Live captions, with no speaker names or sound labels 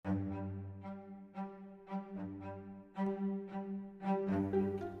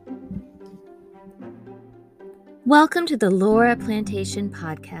Welcome to the Laura Plantation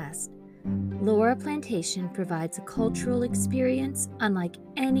podcast. Laura Plantation provides a cultural experience unlike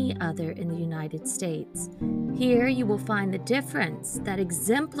any other in the United States. Here you will find the difference that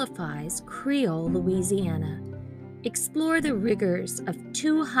exemplifies Creole Louisiana. Explore the rigors of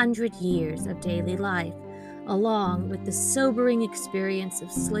 200 years of daily life, along with the sobering experience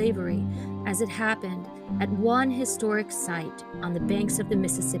of slavery as it happened at one historic site on the banks of the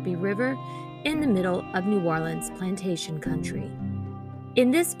Mississippi River in the middle of New Orleans plantation country. In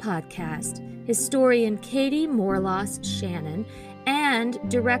this podcast, historian Katie Morloss Shannon and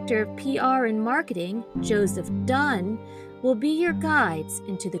director of PR and marketing Joseph Dunn will be your guides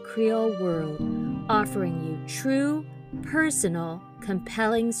into the Creole world, offering you true, personal,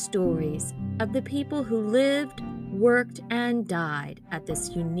 compelling stories of the people who lived, worked, and died at this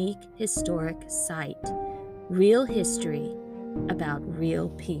unique historic site. Real history about real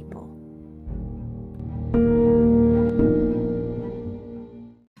people.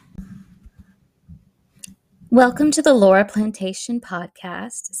 Welcome to the Laura Plantation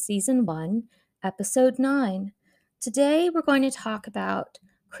Podcast, Season 1, Episode 9. Today we're going to talk about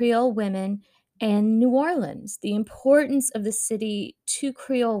Creole women and New Orleans, the importance of the city to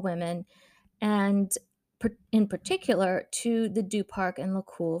Creole women, and in particular to the Duparc and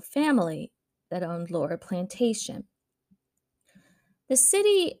Locouls family that owned Laura Plantation. The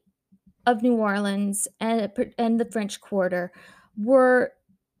city of New Orleans and the French Quarter were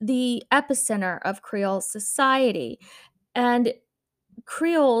the epicenter of Creole society, and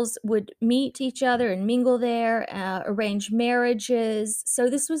Creoles would meet each other and mingle there, arrange marriages. So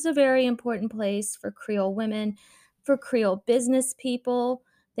this was a very important place for Creole women, for Creole business people.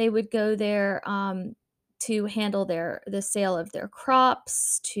 They would go there to handle the sale of their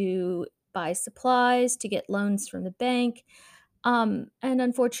crops, to buy supplies, to get loans from the bank, and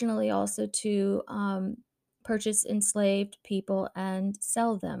unfortunately also to purchase enslaved people and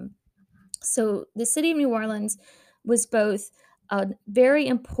sell them. So the city of New Orleans was both a very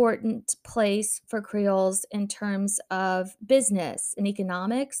important place for Creoles in terms of business and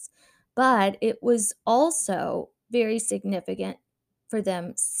economics, but it was also very significant for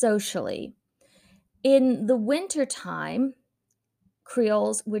them socially. In the wintertime,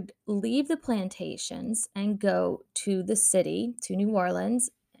 Creoles would leave the plantations and go to the city, to New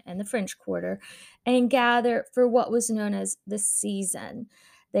Orleans and the French Quarter, and gather for what was known as the season.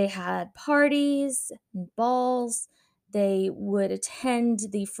 They had parties and balls. They would attend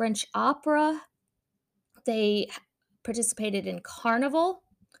the French opera. They participated in carnival.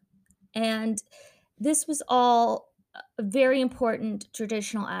 And this was all a very important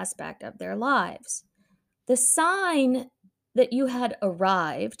traditional aspect of their lives. The sign that you had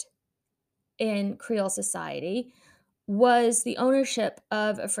arrived in Creole society was the ownership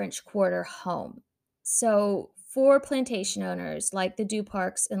of a French Quarter home. So for plantation owners like the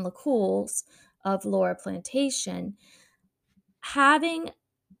Duparcs and Locouls of Laura Plantation, having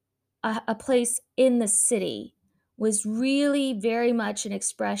a place in the city was really very much an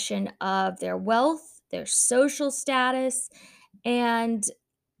expression of their wealth, their social status, and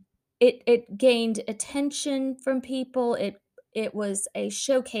it gained attention from people. It was a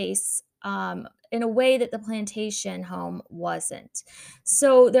showcase in a way that the plantation home wasn't.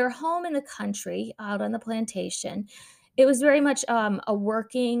 So their home in the country, out on the plantation, it was very much a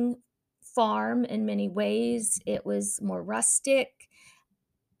working farm in many ways. It was more rustic.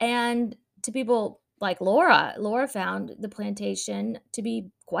 And to people like Laura found the plantation to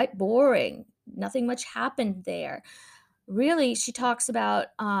be quite boring. Nothing much happened there. Really, she talks about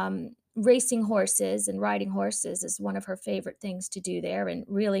racing horses and riding horses is one of her favorite things to do there, and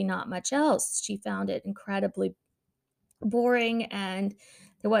really not much else. She found it incredibly boring and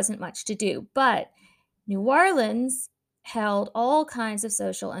there wasn't much to do. But New Orleans held all kinds of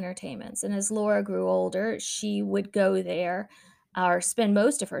social entertainments. And as Laura grew older, she would go there or spend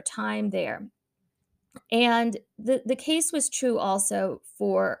most of her time there. And the case was true also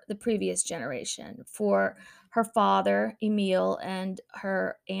for the previous generation, for her father, Emile, and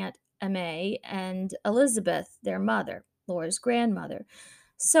her aunt, Aimee, and Elizabeth, their mother, Laura's grandmother.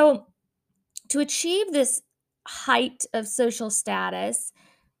 So to achieve this height of social status,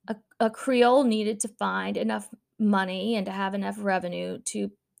 a Creole needed to find enough money and to have enough revenue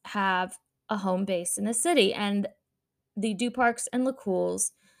to have a home base in the city. And the Duparcs and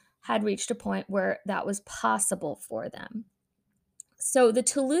Locouls had reached a point where that was possible for them. So the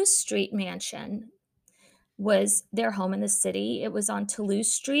Toulouse Street mansion was their home in the city. It was on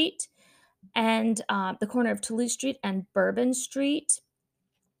Toulouse Street and the corner of Toulouse Street and Bourbon Street,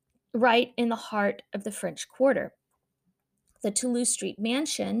 right in the heart of the French Quarter. The Toulouse Street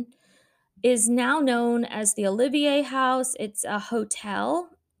mansion is now known as the Olivier House. It's a hotel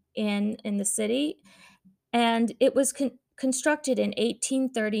in the city, and it was constructed in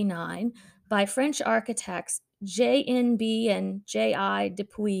 1839 by French architects J.N.B. and J.I.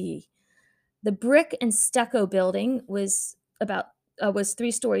 Dupuy. The brick and stucco building was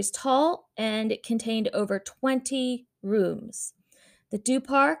 3 stories tall, and it contained over 20 rooms. The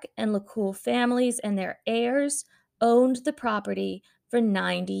Duparc and Locouls families and their heirs owned the property for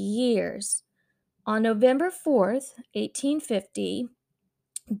 90 years. On November 4th, 1850,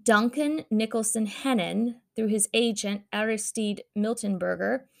 Duncan Nicholson Hennon, through his agent Aristide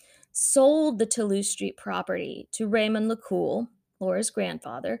Miltenberger, sold the Toulouse Street property to Raymond Locouls, Laura's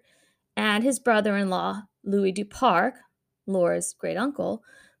grandfather, and his brother-in-law, Louis Duparc, Laura's great-uncle,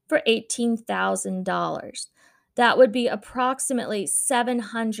 for $18,000. That would be approximately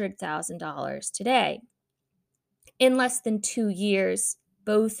 $700,000 today. In less than 2 years,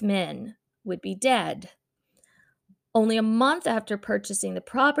 both men would be dead. Only a month after purchasing the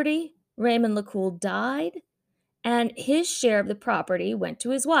property, Raymond Locouls died, and his share of the property went to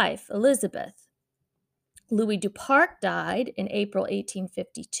his wife, Elizabeth. Louis Duparc died in April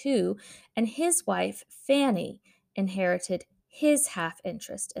 1852, and his wife, Fanny, inherited his half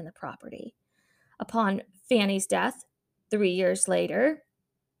interest in the property. Upon Fanny's death, 3 years later,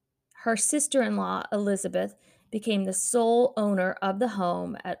 her sister-in-law, Elizabeth, became the sole owner of the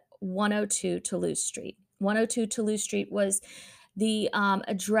home at 102 Toulouse Street. 102 Toulouse Street was the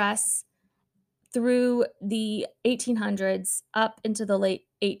address through the 1800s up into the late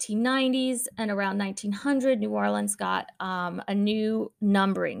 1890s, and around 1900, New Orleans got a new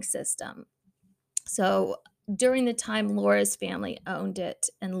numbering system. So during the time Laura's family owned it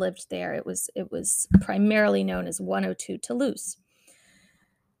and lived there, it was primarily known as 102 Toulouse.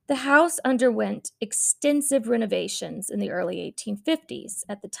 The house underwent extensive renovations in the early 1850s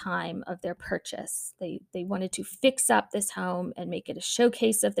at the time of their purchase. They wanted to fix up this home and make it a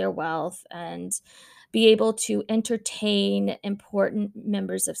showcase of their wealth and be able to entertain important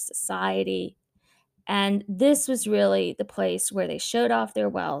members of society. And this was really the place where they showed off their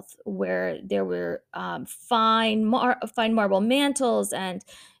wealth, where there were fine marble mantles and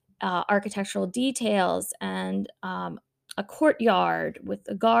architectural details and a courtyard with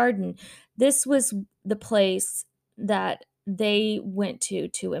a garden. This was the place that they went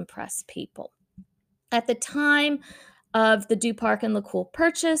to impress people. At the time of the Duparc and Locouls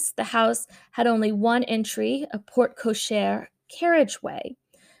purchase, the house had only one entry, a porte-cochere carriageway.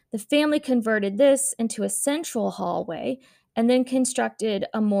 The family converted this into a central hallway and then constructed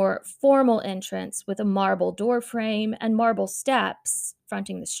a more formal entrance with a marble door frame and marble steps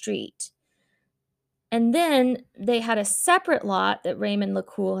fronting the street. And then they had a separate lot that Raymond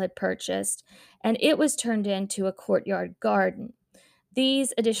Locouls had purchased, and it was turned into a courtyard garden.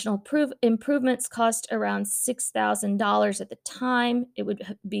 These additional improvements cost around $6,000 at the time. It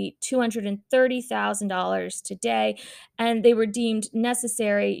would be $230,000 today, and they were deemed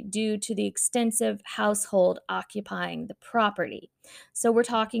necessary due to the extensive household occupying the property. So we're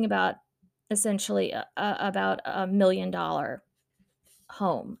talking about essentially about $1 million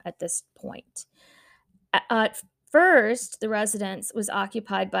home at this point. At first, the residence was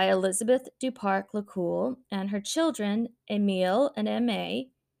occupied by Elizabeth Duparc Locouls and her children, Emile and Aimée,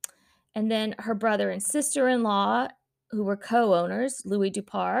 and then her brother and sister-in-law, who were co-owners, Louis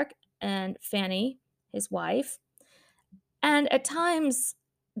Duparc and Fanny, his wife. And at times,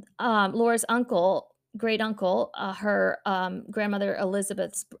 Laura's great-uncle, her grandmother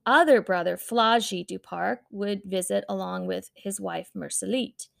Elizabeth's other brother, Flagy Duparc, would visit along with his wife,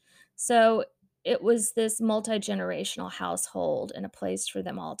 Marcelite. So it was this multi-generational household and a place for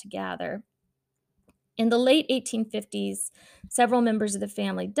them all to gather. In the late 1850s, several members of the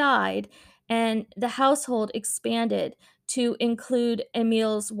family died, and the household expanded to include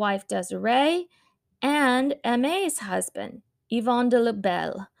Emile's wife, Desiree, and Aimé's husband, Yvon de la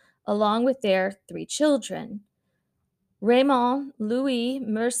Belle, along with their 3 children. Raymond, Louis,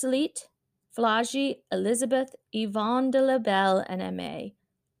 Marcelite, Flagy, Elizabeth, Yvon de la Belle, and Aimée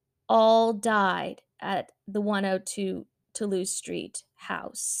all died at the 102 Toulouse Street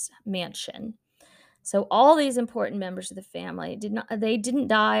mansion. So all these important members of the family didn't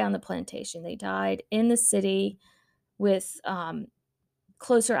die on the plantation. They died in the city with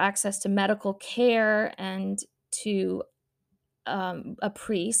closer access to medical care and to a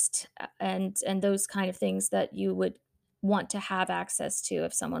priest and those kind of things that you would want to have access to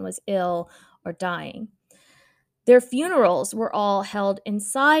if someone was ill or dying. Their funerals were all held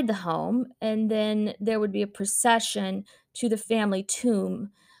inside the home, and then there would be a procession to the family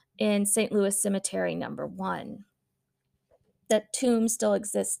tomb in St. Louis Cemetery No. 1. That tomb still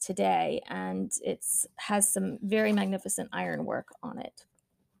exists today, and it has some very magnificent ironwork on it.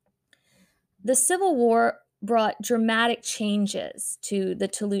 The Civil War brought dramatic changes to the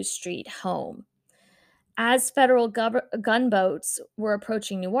Toulouse Street home. As federal gunboats were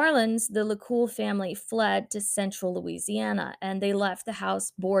approaching New Orleans, the Locouls family fled to central Louisiana, and they left the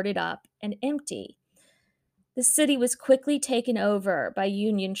house boarded up and empty. The city was quickly taken over by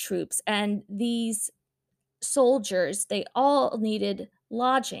Union troops, and these soldiers, they all needed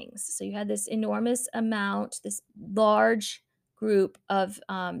lodgings. So you had this enormous amount, this large group of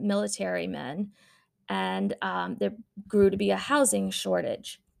military men, and there grew to be a housing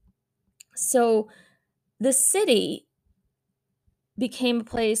shortage. So the city became a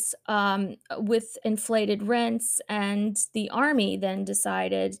place with inflated rents, and the army then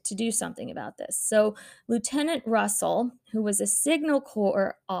decided to do something about this. So Lieutenant Russell, who was a Signal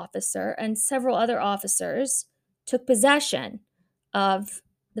Corps officer, and several other officers took possession of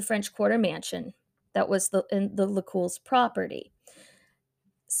the French Quarter mansion that was in the Locouls property.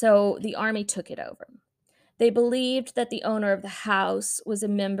 So the army took it over. They believed that the owner of the house was a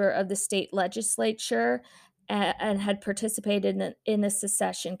member of the state legislature and had participated in the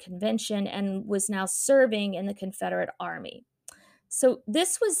secession convention and was now serving in the Confederate Army. So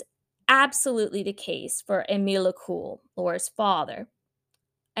this was absolutely the case for Emile Locouls, Laura's father.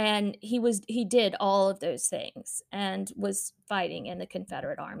 And he did all of those things and was fighting in the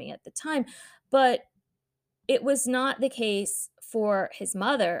Confederate Army at the time. But it was not the case for his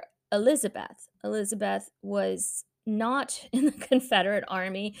mother, Elizabeth. Elizabeth was not in the Confederate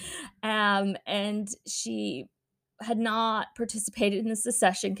Army, and she had not participated in the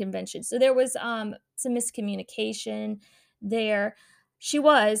secession convention. So there was some miscommunication there. She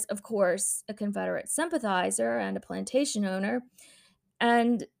was, of course, a Confederate sympathizer and a plantation owner.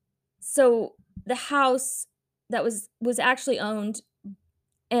 And so the house that was actually owned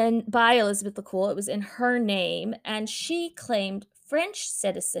and by Elizabeth Locouls, it was in her name, and she claimed French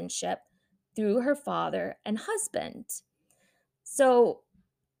citizenship through her father and husband. So,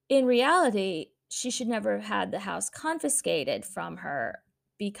 in reality, she should never have had the house confiscated from her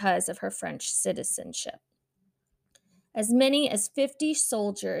because of her French citizenship. As many as 50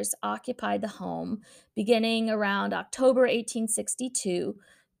 soldiers occupied the home beginning around October 1862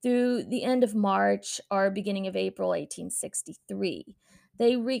 through the end of March or beginning of April 1863.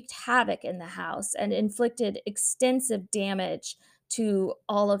 They wreaked havoc in the house and inflicted extensive damage to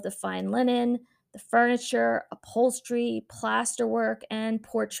all of the fine linen, the furniture, upholstery, plasterwork, and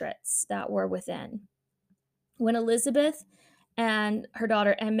portraits that were within. When Elizabeth and her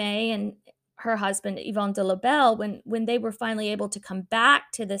daughter Aimée and her husband Yvon de la Belle, when they were finally able to come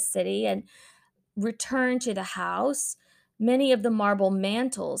back to the city and return to the house, many of the marble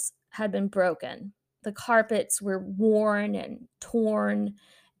mantles had been broken. The carpets were worn and torn,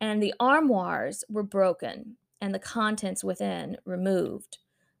 and the armoires were broken and the contents within removed.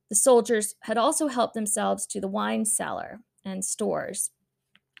 The soldiers had also helped themselves to the wine cellar and stores.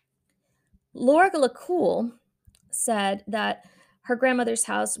 Laura Locouls said that her grandmother's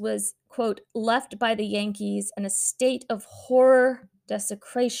house was, quote, left by the Yankees in a state of horror,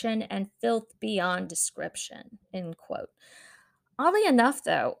 desecration, and filth beyond description, end quote. Oddly enough,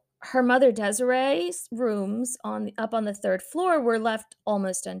 though, her mother Desiree's rooms up on the third floor were left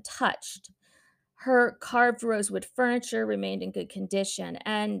almost untouched. Her carved rosewood furniture remained in good condition,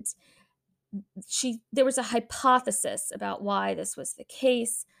 and there was a hypothesis about why this was the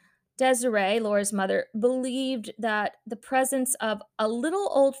case. Desiree, Laura's mother, believed that the presence of a little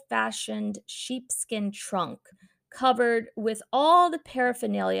old-fashioned sheepskin trunk covered with all the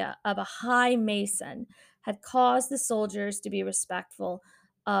paraphernalia of a high mason had caused the soldiers to be respectful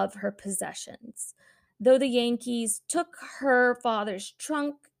of her possessions. Though the Yankees took her father's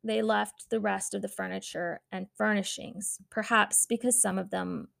trunk, they left the rest of the furniture and furnishings, perhaps because some of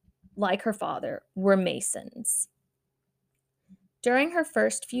them, like her father, were masons. During her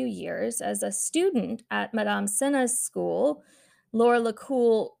first few years as a student at Madame Senna's school, Laura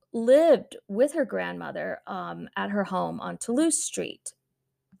Locouls lived with her grandmother at her home on Toulouse Street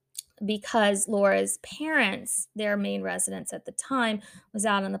because Laura's parents, their main residence at the time, was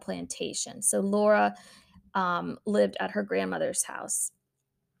out on the plantation. So Laura lived at her grandmother's house.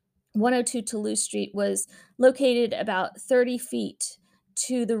 102 Toulouse Street was located about 30 feet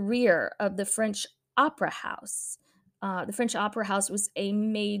to the rear of the French Opera House. The French Opera House was a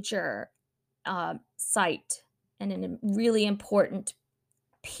major site and a really important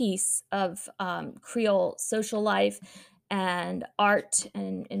piece of Creole social life and art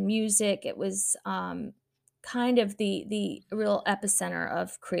and music. It was kind of the real epicenter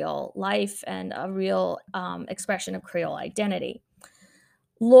of Creole life and a real expression of Creole identity.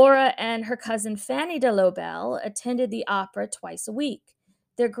 Laura and her cousin Fanny de Lobel attended the opera twice a week.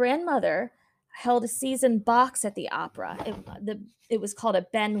 Their grandmother held a season box at the opera. It was called a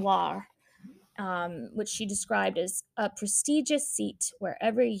baignoire, which she described as a prestigious seat where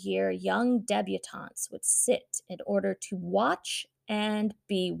every year young debutantes would sit in order to watch and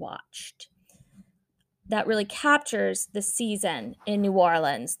be watched. That really captures the season in New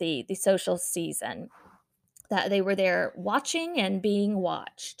Orleans, the social season, that they were there watching and being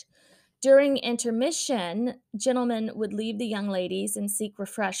watched. During intermission, gentlemen would leave the young ladies and seek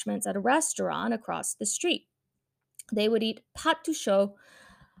refreshments at a restaurant across the street. They would eat pâte du chaud,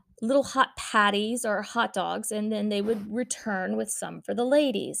 little hot patties or hot dogs, and then they would return with some for the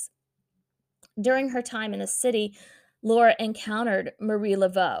ladies. During her time in the city, Laura encountered Marie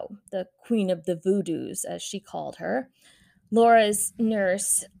Laveau, the queen of the voodoos, as she called her. Laura's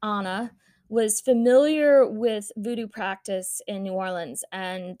nurse, Anna, was familiar with voodoo practice in New Orleans,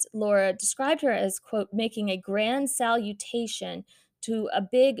 and Laura described her as, quote, making a grand salutation to a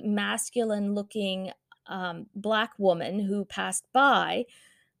big masculine looking Black woman who passed by,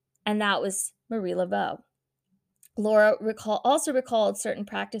 and that was Marie Laveau. Laura also recalled certain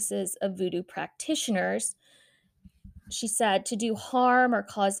practices of voodoo practitioners. She said to do harm or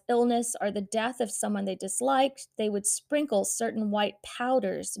cause illness or the death of someone they disliked, they would sprinkle certain white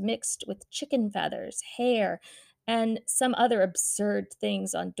powders mixed with chicken feathers, hair, and some other absurd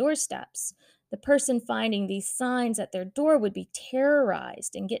things on doorsteps. The person finding these signs at their door would be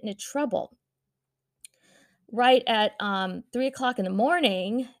terrorized and get into trouble. Right at 3 o'clock in the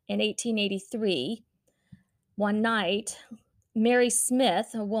morning in 1883, one night, Mary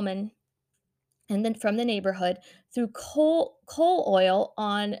Smith, a woman and then from the neighborhood, threw coal oil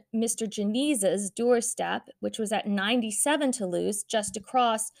on Mr. Janice's doorstep, which was at 97 Toulouse, just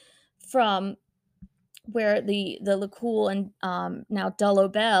across from where the Locouls and now de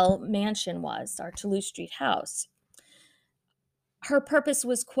Lobel mansion was, our Toulouse Street house. Her purpose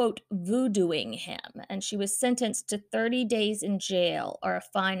was, quote, voodooing him, and she was sentenced to 30 days in jail or a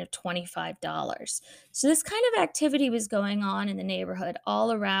fine of $25. So this kind of activity was going on in the neighborhood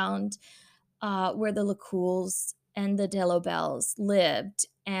all around where the Locouls and the de Lobels lived,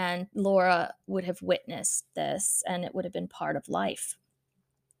 and Laura would have witnessed this, and it would have been part of life.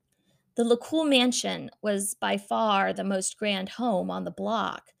 The Locoul mansion was by far the most grand home on the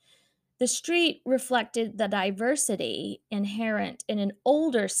block. The street reflected the diversity inherent in an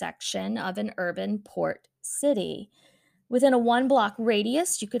older section of an urban port city. Within a 1 block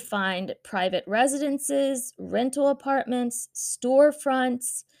radius, you could find private residences, rental apartments,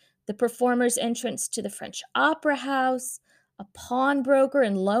 storefronts, the performer's entrance to the French Opera House, a pawnbroker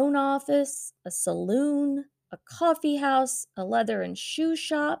and loan office, a saloon, a coffee house, a leather and shoe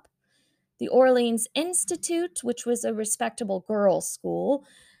shop, the Orleans Institute, which was a respectable girls' school,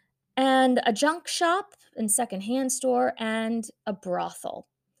 and a junk shop and secondhand store, and a brothel.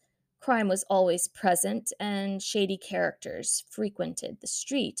 Crime was always present, and shady characters frequented the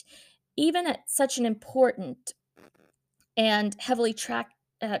street. Even at such an important and heavily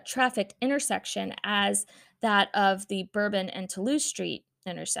trafficked intersection as that of the Bourbon and Toulouse Street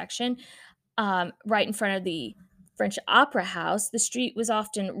intersection, right in front of the French Opera House, the street was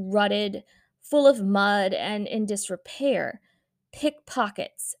often rutted, full of mud, and in disrepair.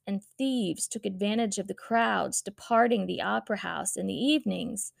 Pickpockets and thieves took advantage of the crowds departing the opera house in the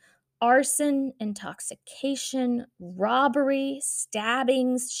evenings. Arson, intoxication, robbery,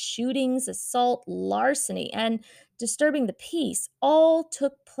 stabbings, shootings, assault, larceny, and disturbing the peace all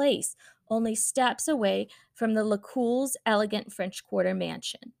took place only steps away from the Locouls' elegant French Quarter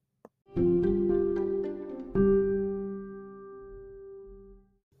mansion.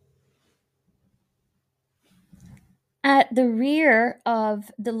 At the rear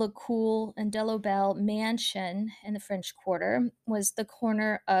of the Locoul and de Lobel mansion in the French Quarter was the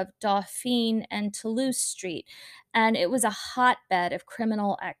corner of Dauphine and Toulouse Street, and it was a hotbed of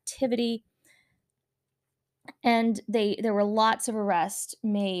criminal activity. And there were lots of arrests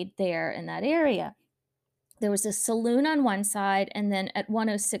made there in that area. There was a saloon on one side, and then at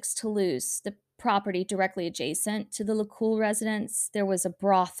 106 Toulouse, the property directly adjacent to the Locoul residence, there was a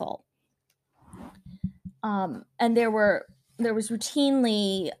brothel. And there was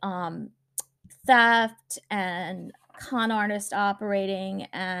routinely theft and con artist operating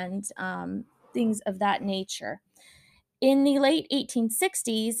and things of that nature. In the late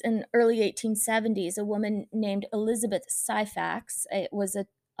 1860s and early 1870s, a woman named Elizabeth Syphax was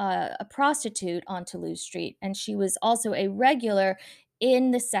a prostitute on Toulouse Street, and she was also a regular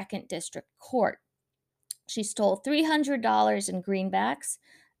in the Second District Court. She stole $300 in greenbacks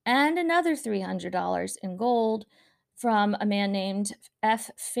and another $300 in gold from a man named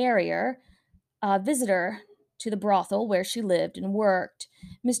F. Ferrier, a visitor to the brothel where she lived and worked.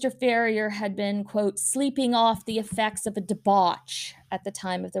 Mr. Ferrier had been, quote, sleeping off the effects of a debauch at the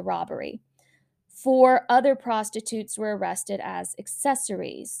time of the robbery. 4 other prostitutes were arrested as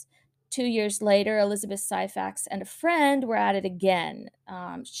accessories. 2 years later, Elizabeth Syphax and a friend were at it again.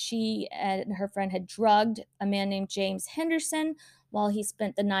 She and her friend had drugged a man named James Henderson while he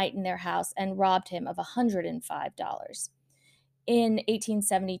spent the night in their house and robbed him of $105. In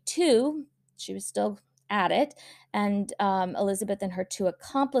 1872, she was still at it, and Elizabeth and her 2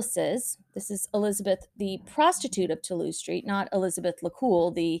 accomplices, this is Elizabeth, the prostitute of Toulouse Street, not Elizabeth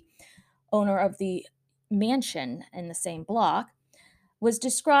Locouls, the owner of the mansion in the same block, was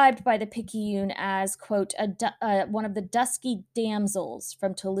described by the Picayune as, quote, one of the dusky damsels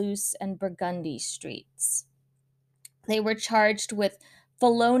from Toulouse and Burgundy streets. They were charged with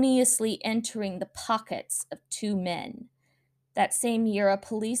feloniously entering the pockets of 2 men. That same year, a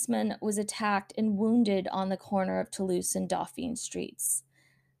policeman was attacked and wounded on the corner of Toulouse and Dauphine streets.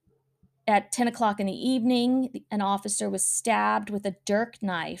 At 10 o'clock in the evening, an officer was stabbed with a dirk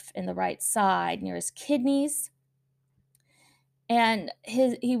knife in the right side near his kidneys. And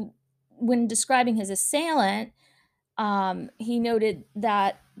when describing his assailant, he noted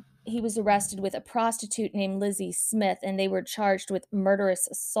that he was arrested with a prostitute named Lizzie Smith, and they were charged with murderous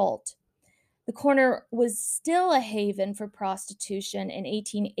assault. The corner was still a haven for prostitution in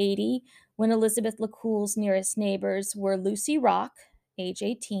 1880 when Elizabeth Locouls' nearest neighbors were Lucy Rock, age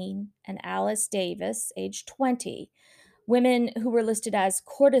 18, and Alice Davis, age 20, women who were listed as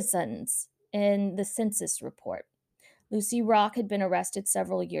courtesans in the census report. Lucy Rock had been arrested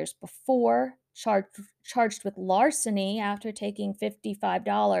several years before, charged with larceny after taking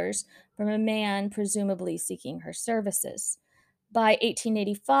 $55 from a man presumably seeking her services. By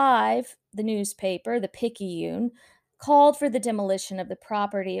 1885, the newspaper, the Picayune, called for the demolition of the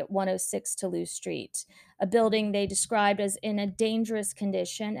property at 106 Toulouse Street, a building they described as in a dangerous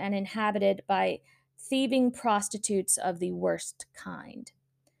condition and inhabited by thieving prostitutes of the worst kind.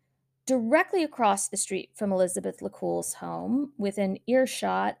 Directly across the street from Elizabeth Locouls' home, within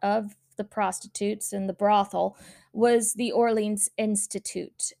earshot of the prostitutes and the brothel, was the Orleans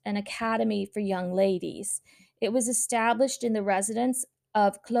Institute, an academy for young ladies. It was established in the residence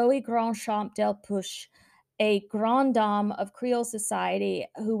of Chloe Grandchamp Delpeuche, a grande dame of Creole society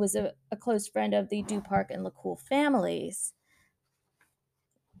who was a close friend of the Duparc and Locouls families.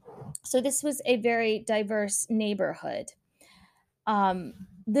 So this was a very diverse neighborhood.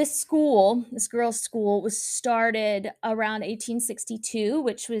 This girls' school, was started around 1862,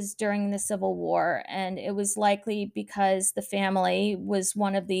 which was during the Civil War, and it was likely because the family was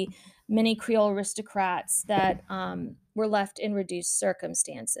one of the many Creole aristocrats that were left in reduced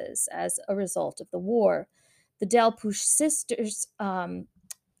circumstances as a result of the war. The Delpeuche sisters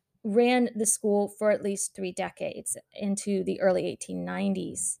ran the school for at least 3 decades into the early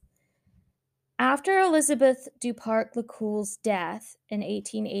 1890s. After Elizabeth Duparc Locouls' death in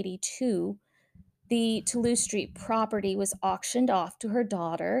 1882, the Toulouse Street property was auctioned off to her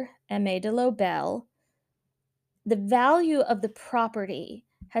daughter, Aimée de Lobel. The value of the property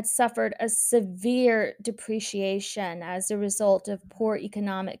had suffered a severe depreciation as a result of poor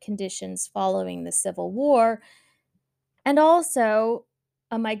economic conditions following the Civil War, and also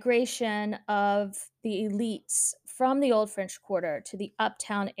a migration of the elites from the Old French Quarter to the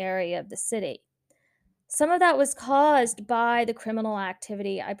uptown area of the city. Some of that was caused by the criminal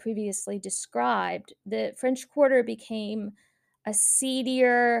activity I previously described. The French Quarter became a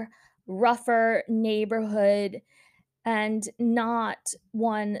seedier, rougher neighborhood and not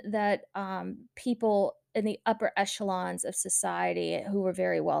one that people in the upper echelons of society who were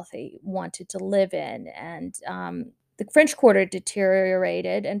very wealthy wanted to live in. And the French Quarter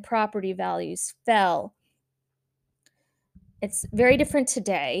deteriorated and property values fell. It's very different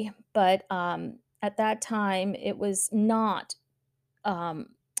today, but at that time, it was not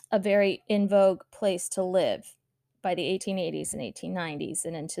a very in vogue place to live by the 1880s and 1890s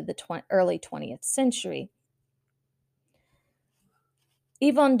and into the early 20th century.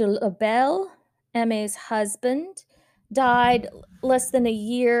 Yvon de Lobel, Aimé's husband, died less than a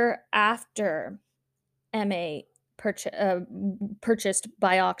year after Aimée purchased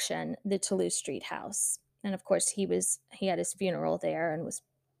by auction the Toulouse Street house. And of course, he had his funeral there and was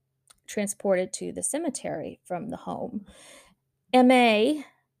transported to the cemetery from the home. Aimée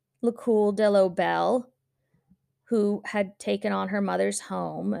Locouls de Lobel, who had taken on her mother's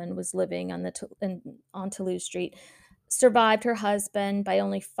home and was living on Toulouse Street, survived her husband by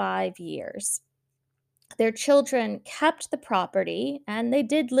only 5 years. Their children kept the property, and they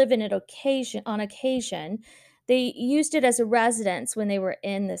did live in it on occasion. They used it as a residence when they were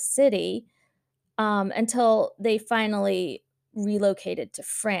in the city, until they finally relocated to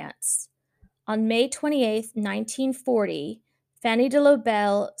France. On May 28th, 1940, Fanny de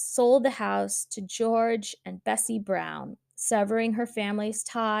Lobel sold the house to George and Bessie Brown, severing her family's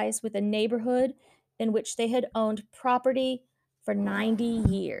ties with a neighborhood in which they had owned property for 90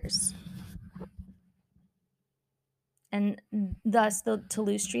 years. And thus, the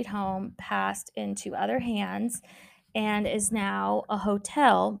Toulouse Street home passed into other hands and is now a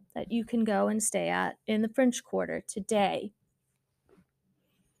hotel that you can go and stay at in the French Quarter today.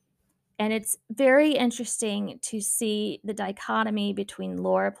 And it's very interesting to see the dichotomy between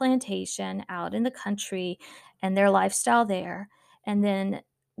Laura Plantation out in the country and their lifestyle there, and then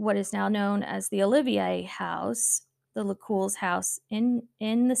what is now known as the Olivier House, the Locouls house in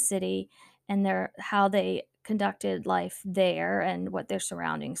the city, and how they conducted life there and what their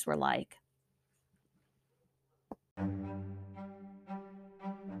surroundings were like.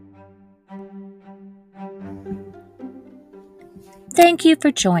 Thank you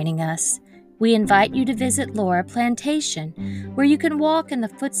for joining us. We invite you to visit Laura Plantation, where you can walk in the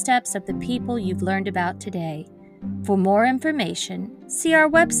footsteps of the people you've learned about today. For more information, see our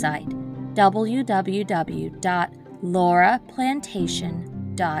website,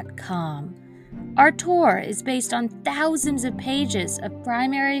 www.lauraplantation.com. Our tour is based on thousands of pages of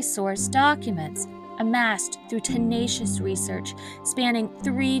primary source documents amassed through tenacious research spanning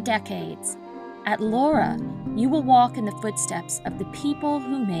 3 decades. At Laura, you will walk in the footsteps of the people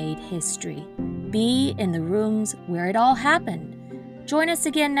who made history. Be in the rooms where it all happened. Join us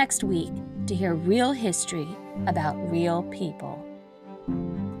again next week to hear real history about real people.